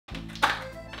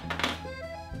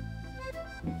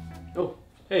Oh,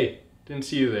 hey, didn't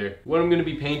see you there. What I'm gonna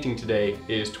be painting today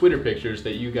is Twitter pictures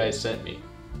that you guys sent me.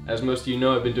 As most of you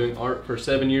know, I've been doing art for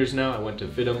 7 years now. I went to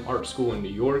FIDM Art School in New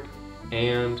York,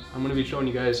 and I'm gonna be showing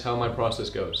you guys how my process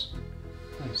goes.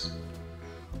 Nice.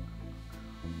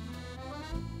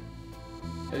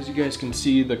 As you guys can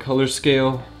see, the color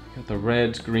scale, got the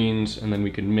reds, greens, and then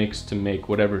we can mix to make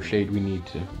whatever shade we need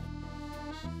to.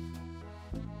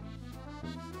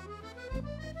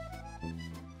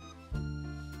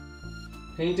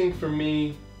 Painting for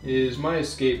me is my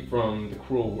escape from the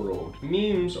cruel world.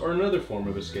 Memes are another form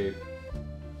of escape.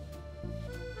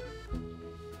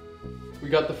 We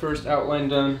got the first outline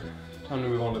done. Time to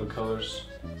move on to the colors.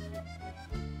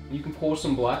 You can pull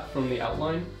some black from the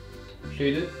outline,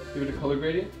 shade it, give it a color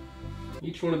gradient.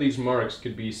 Each one of these marks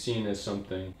could be seen as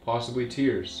something, possibly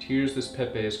tears. Tears this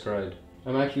Pepe has cried.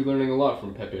 I'm actually learning a lot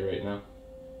from Pepe right now.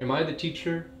 Am I the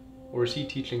teacher, or is he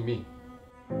teaching me?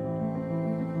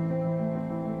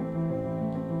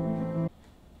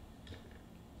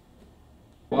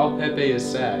 While Pepe is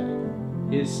sad,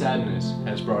 his sadness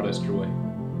has brought us joy.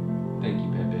 Thank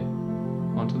you, Pepe.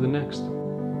 On to the next.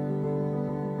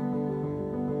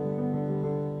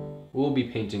 We'll be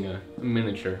painting a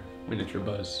miniature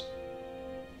Buzz.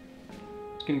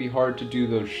 It's gonna be hard to do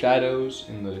those shadows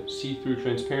and the see-through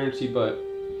transparency, but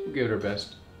we'll give it our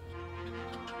best.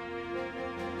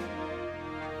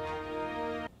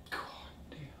 God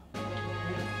damn.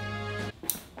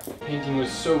 Painting was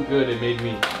so good it made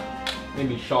me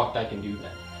shocked I can do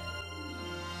that.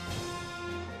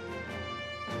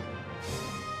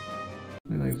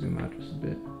 Let me zoom out just a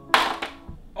bit.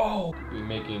 Oh! We're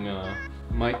making a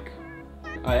mic.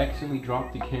 I accidentally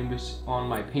dropped the canvas on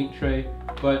my paint tray,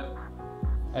 but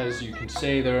as you can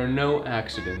say, there are no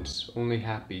accidents, only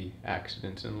happy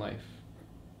accidents in life.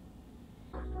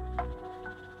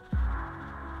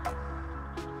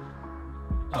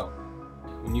 Oh,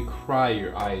 when you cry,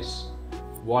 your eyes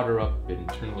water up and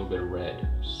turn a little bit red,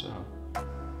 so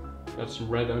got some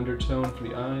red undertone for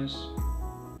the eyes.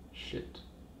 Shit.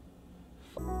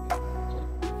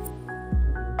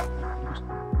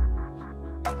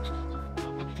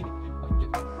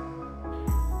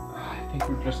 I think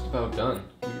we're just about done.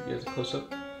 Can you guys a close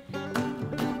up?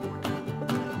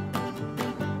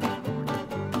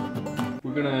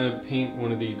 We're gonna paint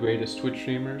one of the greatest Twitch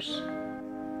streamers.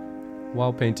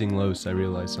 While painting Los, I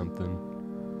realized something.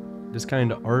 This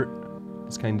kind of art,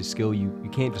 this kind of skill, you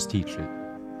can't just teach it.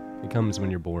 It comes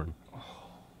when you're born.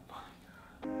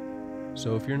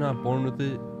 So if you're not born with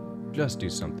it, just do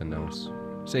something else.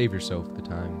 Save yourself the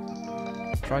time.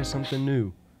 Try something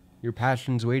new. Your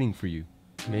passion's waiting for you.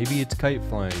 Maybe it's kite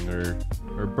flying or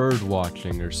bird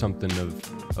watching or something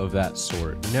of that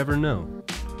sort. You never know.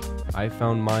 I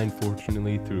found mine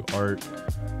fortunately through art,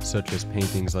 such as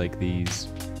paintings like these.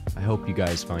 I hope you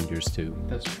guys find yours too.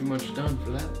 That's pretty much done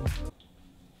for that one.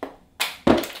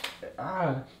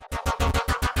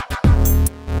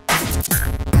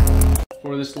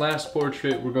 For this last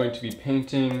portrait, we're going to be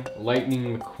painting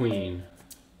Lightning McQueen.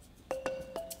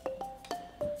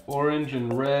 Orange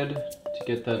and red to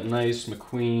get that nice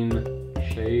McQueen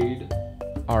shade.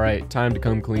 Alright, time to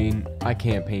come clean. I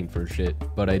can't paint for shit,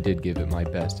 but I did give it my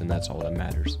best and that's all that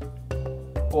matters.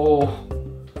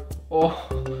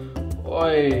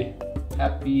 Oi,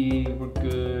 happy, we're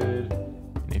good.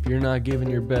 And if you're not giving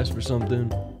your best for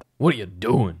something, what are you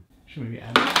doing? Should we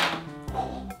add it?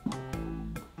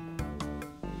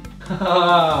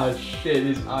 Ah, shit,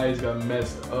 his eyes got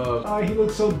messed up. Oh, he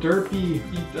looks so derpy.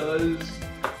 He does.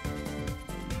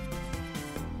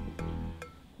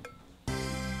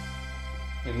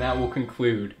 And that will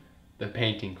conclude the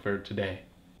painting for today.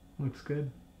 Looks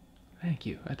good. Thank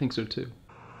you, I think so too.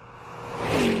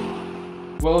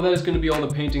 Well, that is going to be all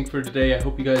the painting for today. I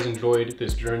hope you guys enjoyed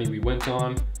this journey we went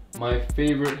on. My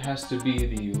favorite has to be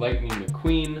the Lightning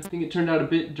McQueen. I think it turned out a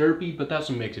bit derpy, but that's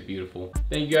what makes it beautiful.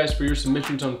 Thank you guys for your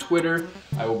submissions on Twitter.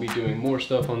 I will be doing more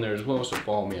stuff on there as well, so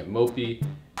follow me at Mopi.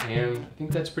 And I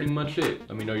think that's pretty much it.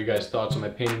 Let me know your guys' thoughts on my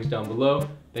paintings down below.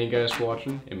 Thank you guys for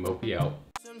watching, and Mopi out.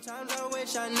 Sometimes I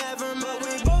wish I never met, but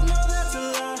we both know that's a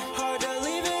lie.